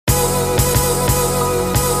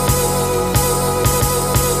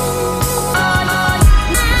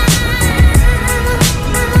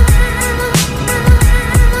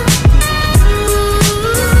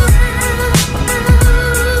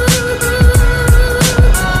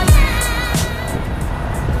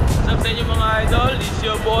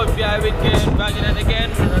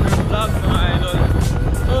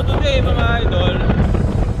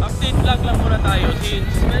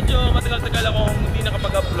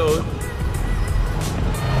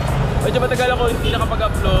medyo matagal ako hindi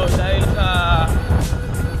nakapag-upload dahil sa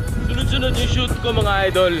sunod-sunod yung shoot ko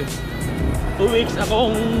mga idol. 2 weeks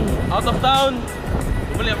akong out of town.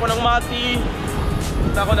 Bumalik ako ng Mati.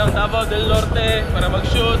 Punta ako ng Davao del Norte para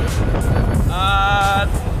mag-shoot.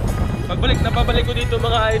 At pabalik ko dito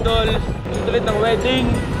mga idol, ulit ng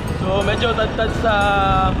wedding. So medyo tad-tad sa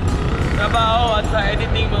trabaho at sa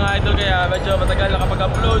editing mga idol, kaya medyo matagal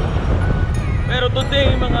nakapag-upload. Pero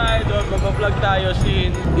today mga idol, mag-vlog tayo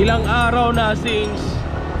since ilang araw na since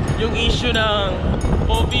yung issue ng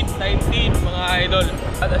COVID-19 mga idol.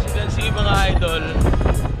 At as you can see mga idol,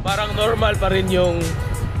 parang normal pa rin yung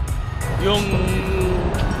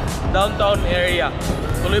downtown area.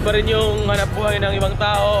 Tuloy pa rin yung hanap buhay ng ibang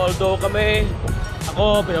tao. Although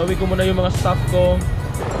ako, pinauwi ko muna yung mga staff ko.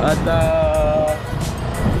 At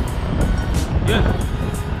yun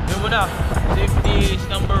muna, safety is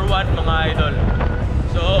number 1 mga idol.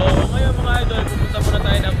 So ngayon mga idol, pupunta muna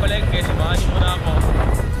tayo ng palengke. Samahan niyo muna ako.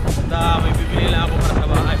 At may bibili lang ako para sa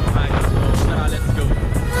bahay mga idol. So tara, let's go.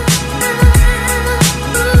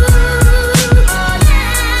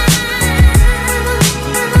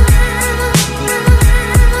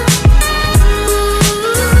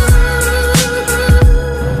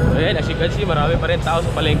 Ayan, as you can see, marami pa rin tao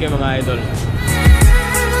sa palengke mga idol.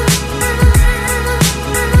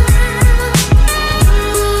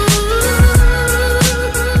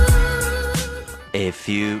 A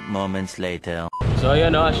few moments later. So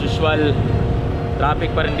ayan as usual,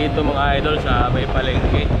 traffic pa rin dito mga idol sa may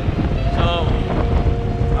palengke. So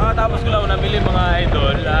tapos ko lang namili mga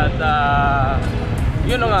idol. At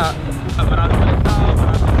yun nga, marami pa rin tao,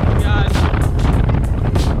 marami pa rin yan.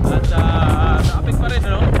 At traffic pa rin,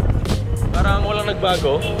 no? Parang walang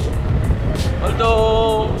nagbago.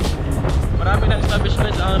 Although marami ng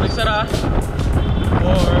establishments ang nagsara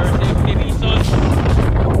for safety reasons.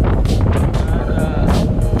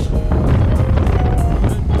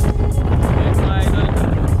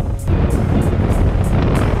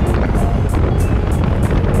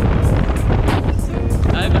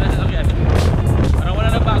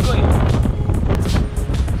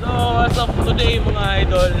 Today mga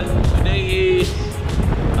idol, today is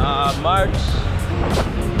March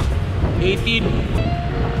 18.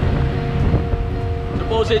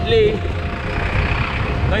 Supposedly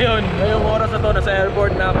ngayong oras na to, nasa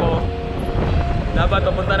airport na ako. Dapat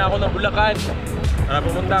pupunta na ako ng Bulacan para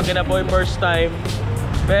pumunta kinapoy first time.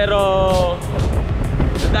 Pero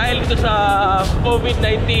dahil dito sa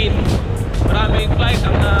COVID-19, maraming flight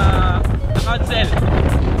ang na-cancel.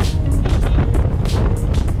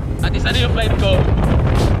 At isa na yung flight ko,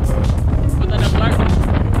 punta ng Clark.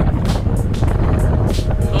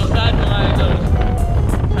 So saan mga idol,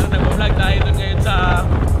 sana nag-vlog tayo dun ngayon sa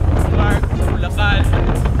Clark, sa Bulacan.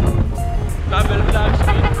 Travel vlogs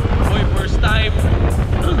with boy first time.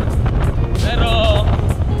 Pero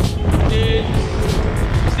since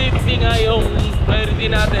safety nga yung priority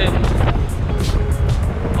natin,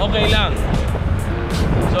 okay lang.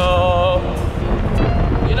 So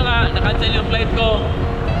yun na nga, na-cancel yung flight ko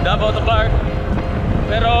Davao to Clark.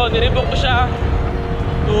 Pero nirebook ko siya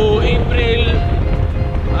to April,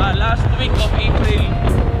 last week of April.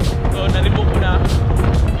 So narebook ko na.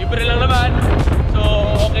 April lang naman, so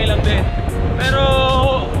okay lang din. Pero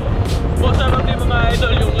bosa lang din mga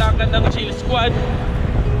idol yung lakad ng Chill Squad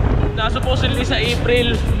na supposedly sa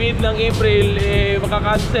April, mid ng April,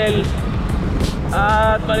 makakancel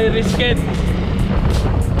at maririsket.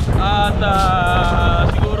 At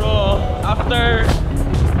siguro after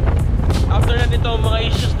na nito mga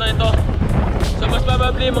issues na ito, so mas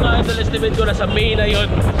probably mga idol, estimate ko na sa May na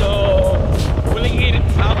yun. So huling hirit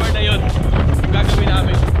summer na yun yung gagawin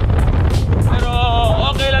namin. Pero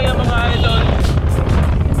okay lang yung mga idol,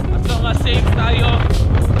 as long as safe tayo,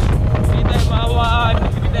 hindi tayo mahawaan,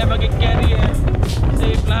 hindi tayo maging carry,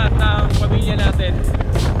 safe lahat ng pamilya natin.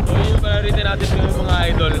 So yun yung priority natin ngayon mga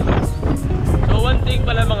idol. So one thing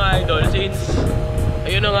pala mga idol, since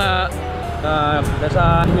ayun na nga,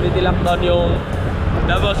 nasa community lockdown yung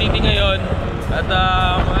Davao City ngayon. At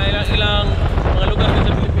mga ilang mga lugar din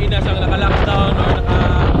sa Pilipinas ang naka-lockdown or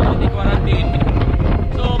naka-community quarantine.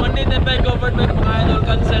 So mandated by government mga idol,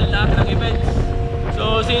 cancel na ng events.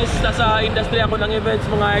 So since nasa industry ako ng events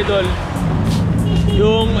mga idol,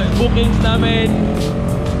 yung bookings namin,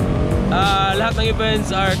 lahat ng events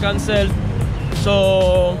are cancelled.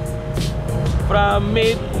 So from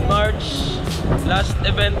mid-March, last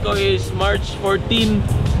event ko is March 14.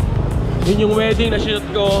 Yun yung wedding na shoot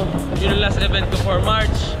ko. Yun yung last event ko for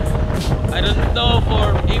March. I don't know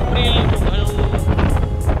for April kung anong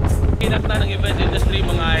kinakta ng events industry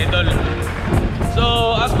mga idol.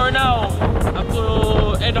 So as for now, up to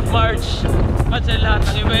end of March, cancel lahat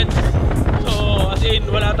ng events. So as in,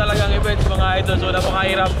 wala talagang events mga idol. So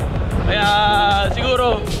napakahirap. Kaya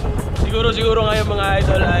siguro ngayon mga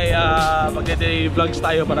idol ay magde-daily vlogs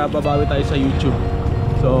tayo para babawi tayo sa YouTube.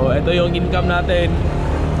 So ito yung income natin.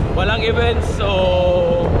 Walang events, so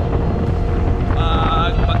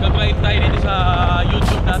pagka-grind tayo dito sa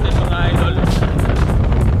YouTube natin mga idol.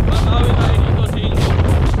 Babawi tayo dito since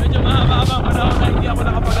medyo mahaba-habang panahon na hindi ako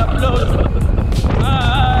nakapag-upload.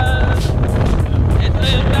 Ito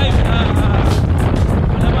yung time na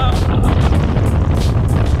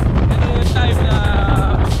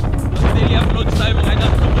mag-daily uploads tayo mga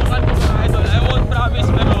idol. Subukan ko mga idol. I won't promise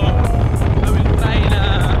pero I will try na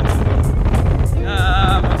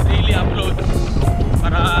mag-daily upload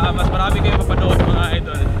para mas marami kayo mapanood mga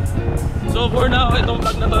idol. So for now, itong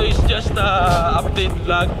vlog na to is just update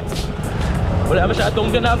vlog. Wala masyadong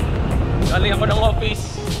ganap. Galing ako ng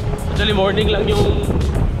office. Actually morning lang yung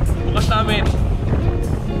bukas namin.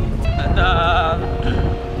 At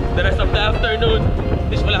the rest of the afternoon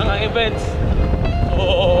is wala nga events. So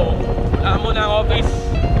wala muna ang office.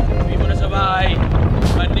 Hindi muna sa bahay.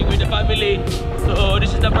 Bonding with the family. So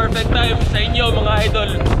this is the perfect time sa inyo mga idol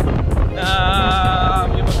na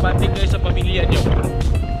mag-banding kayo sa pamilya nyo.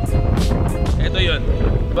 Ito yun.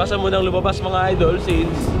 Basa mo nang lumabas mga idol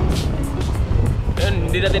since yun,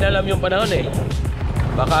 hindi natin alam yung panahon eh.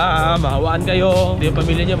 Baka mahawaan kayo, hindi yung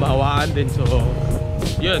pamilya nyo mahawaan din. So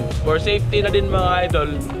yun, for safety na din mga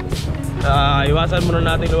idol, iwasan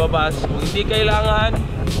muna natin lumabas. Kung hindi kailangan,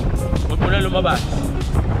 huwag muna lumabas.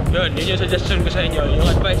 Yun yung suggestion ko sa inyo, yung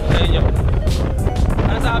advice ko sa inyo.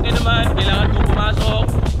 Para sa akin naman, kailangan kong pumasok,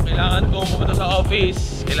 kailangan kong pumunta sa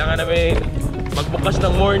office, kailangan namin magbukas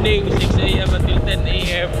ng morning 6 AM until 10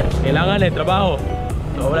 AM. Kailangan trabaho.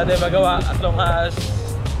 So wala tayong magawa as long as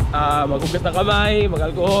maghugas ng kamay,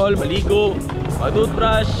 mag-alcohol, maligo,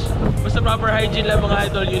 mag-toothbrush. Basta proper hygiene lang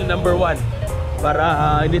mga idol, yun number 1.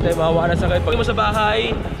 Para hindi tayo mahawa na sakit. Pag mo sa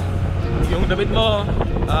bahay, yung damit mo,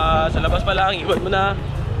 sa labas pa lang, iwan mo na,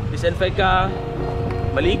 disinfect ka,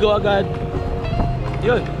 maligo agad.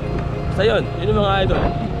 Yun. Basta yun yung mga idol.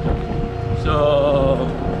 So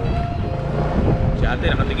si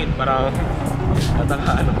ate nakatingin parang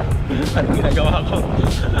nataka anong ginagawa ko.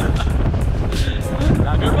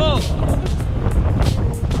 Lager po!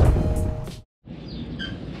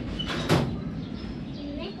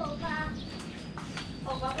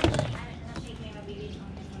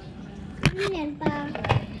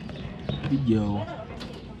 Video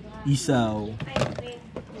Isaw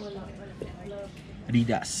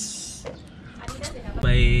Ridas.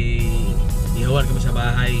 May ihawan kami sa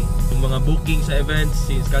bahay. Yung mga booking sa events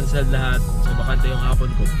since cancelled lahat, so bakante yung hapon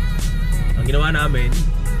ko. Ang ginawa namin,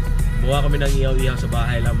 buha kami ng ihaw-ihaw sa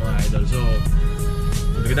bahay lang mga idol. So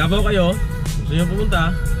kung nagdabaw kayo, gusto nyo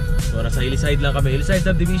pumunta, so nasa Hillside lang kami. Hillside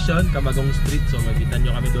Subdivision, Camagong Street. So makikita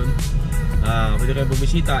nyo kami dun. Pwede kayo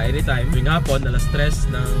bumisita anytime. Tuwing hapon, alas 3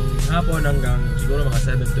 ng hapon hanggang siguro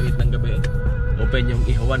mga 7 to 8 ng gabi, open yung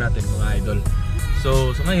ihawan natin mga idol. So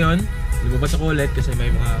ngayon, lumabas ako ulit kasi may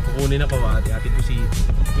mga kukunin ako at ihatid ko si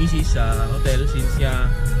Mrs. sa hotel since niya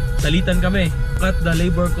salitan kami. Cut the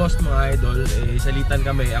labor cost mga idol, salitan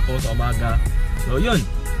kami ako sa umaga. So yun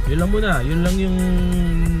lang muna, yun lang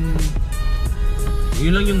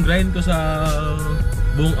yung grind ko sa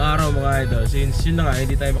buong araw mga idol. Since yun na nga,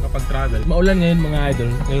 hindi tayo makapag-travel. Maulan ngayon mga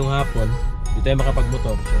idol, ngayong hapon, hindi tayo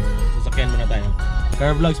makapag-motor. So sasakyan muna tayo.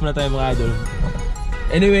 Car vlogs muna tayo mga idol.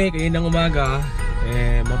 Anyway, kayo ng umaga,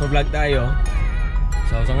 motovlog tayo.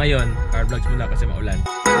 So sa ngayon, car vlogs muna kasi maulan.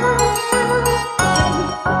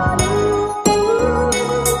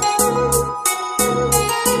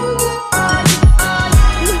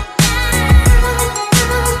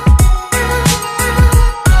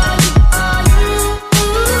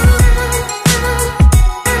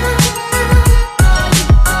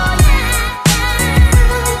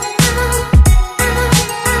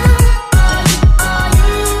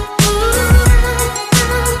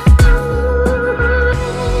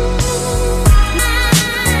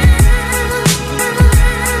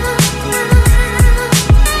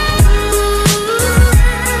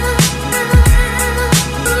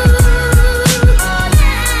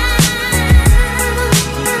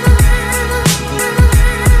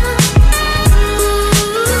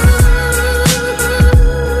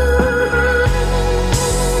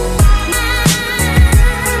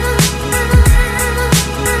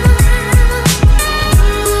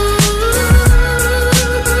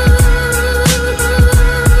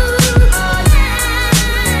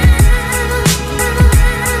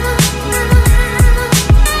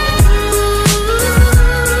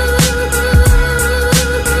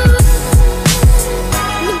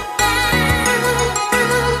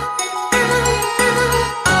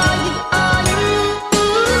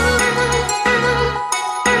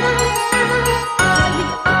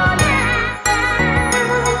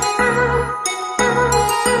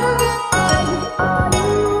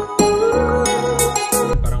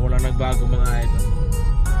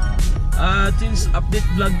 since update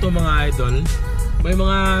vlog to mga idol, may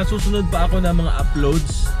mga susunod pa ako na mga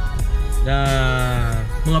uploads na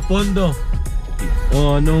mga pondo.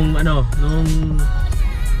 O nung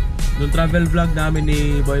travel vlog namin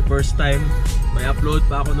ni Boy First Time, may upload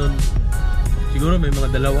pa ako nun. Siguro may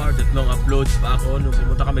mga 2 or 3 uploads pa ako nung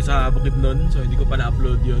pumunta kami sa Bukidnon. So hindi ko pa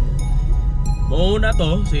na-upload yun. Mauna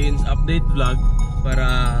to since update vlog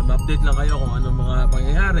para ma-update lang kayo kung anong mga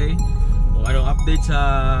pangyayari, kung anong update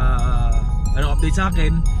sa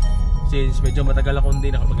akin, since medyo matagal akong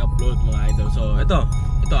hindi nakapag-upload mga idol. So ito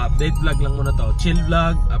update vlog lang muna to. Chill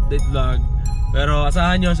vlog, update vlog. Pero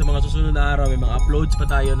asahan nyo sa mga susunod na araw may mga uploads pa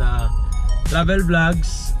tayo na travel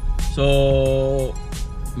vlogs. So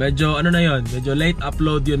medyo medyo late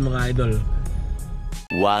upload yun mga idol.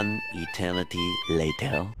 One eternity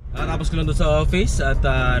later. Nakatapos ko lang doon sa office at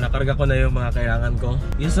nakarga ko na yung mga kailangan ko.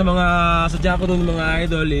 Isa sa mga sadya ko doon mga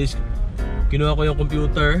idol is kinuha ko yung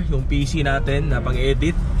computer, yung PC natin na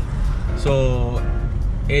pang-edit. So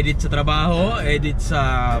edit sa trabaho, edit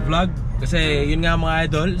sa vlog. Kasi yun nga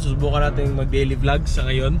mga idol, susubukan natin mag-daily vlog sa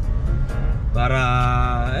ngayon.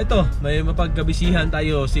 Para may mapagkabisihan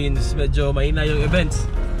tayo since medyo mahina yung events.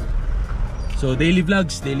 So daily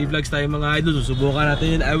vlogs tayo mga idol. Susubukan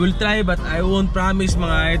natin yun. I will try but I won't promise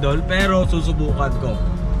mga idol, pero susubukan ko.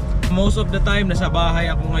 Most of the time nasa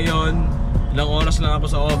bahay ako ngayon. Ilang oras lang ako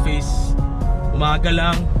sa office. Umaga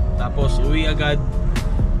lang, tapos uwi agad.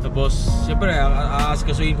 Tapos siyempre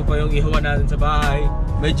aaskasuhin ko pa yung ihawan natin sa bahay.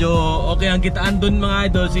 Medyo okay ang kitaan dun mga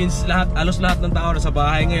idol since halos lahat ng tao nasa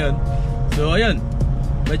bahay ngayon. So ayun,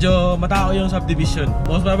 medyo matao yung subdivision.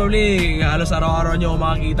 Most probably halos araw-araw nyo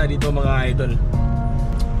makikita dito mga idol.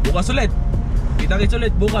 Bukas ulit, kita-kits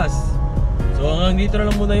ulit bukas. So hanggang dito na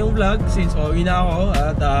lang muna yung vlog since pauwi na ako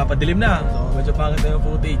at padilim na. So medyo pangit na yung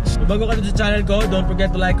footage. Kung bago ka dito sa channel ko, don't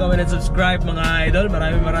forget to like, comment, and subscribe mga idol.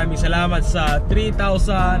 Maraming salamat sa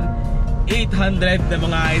 3,800 na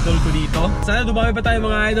mga idol ko dito. Sana dumami pa tayo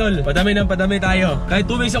mga idol. Padami tayo. Kahit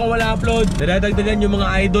 2 weeks ako wala upload, nadadagdagan yung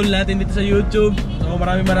mga idol natin dito sa YouTube. So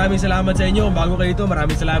maraming salamat sa inyo. Kung bago kayo dito,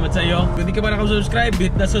 maraming salamat sa iyo. Kung hindi ka pa nakasubscribe,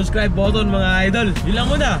 hit na subscribe button mga idol. Yun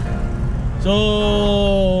lang muna.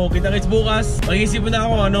 So kita-kits bukas. Mag-iisip na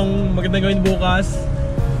ako anong magandang gawin bukas.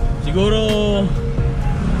 Siguro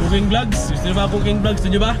cooking vlogs. Gusto nyo ba cooking vlogs?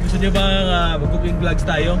 Gusto nyo ba mag-cooking vlogs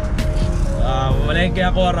tayo? Mamalengke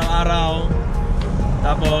ako araw-araw.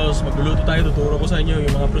 Tapos magluluto tayo. Tuturo ko sa inyo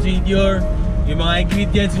yung mga procedure, yung mga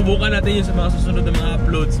ingredients. Subukan natin yun sa mga susunod na mga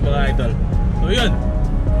uploads mga idol. So yun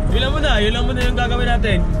lang muna yung gagawin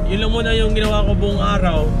natin. Yun lang muna yung ginawa ko buong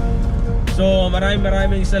araw. So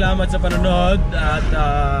maraming salamat sa panonood. At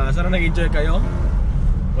sana nag-enjoy kayo.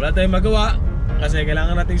 Wala tayong magawa kasi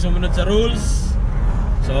kailangan nating sumunod sa rules.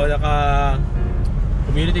 So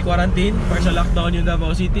community quarantine, partial lockdown yung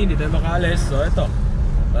Davao City, hindi tayo makaalis. So ito,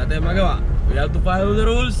 wala tayong magawa. We have to follow the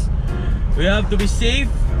rules. We have to be safe.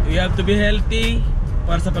 We have to be healthy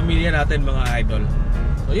para sa pamilya natin mga idol.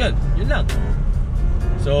 So yun lang.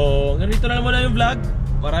 So ganito na naman na yung vlog.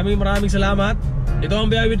 Maraming salamat. Ito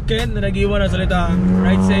ang Biyahe with Ken na nag-iwan ng salita.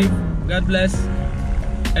 Ride safe, God bless,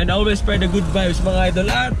 and always spread the good vibes mga idol.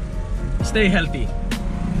 At stay healthy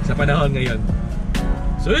sa panahon ngayon.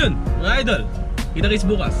 So yun mga idol, kita-kits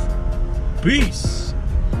bukas. Peace!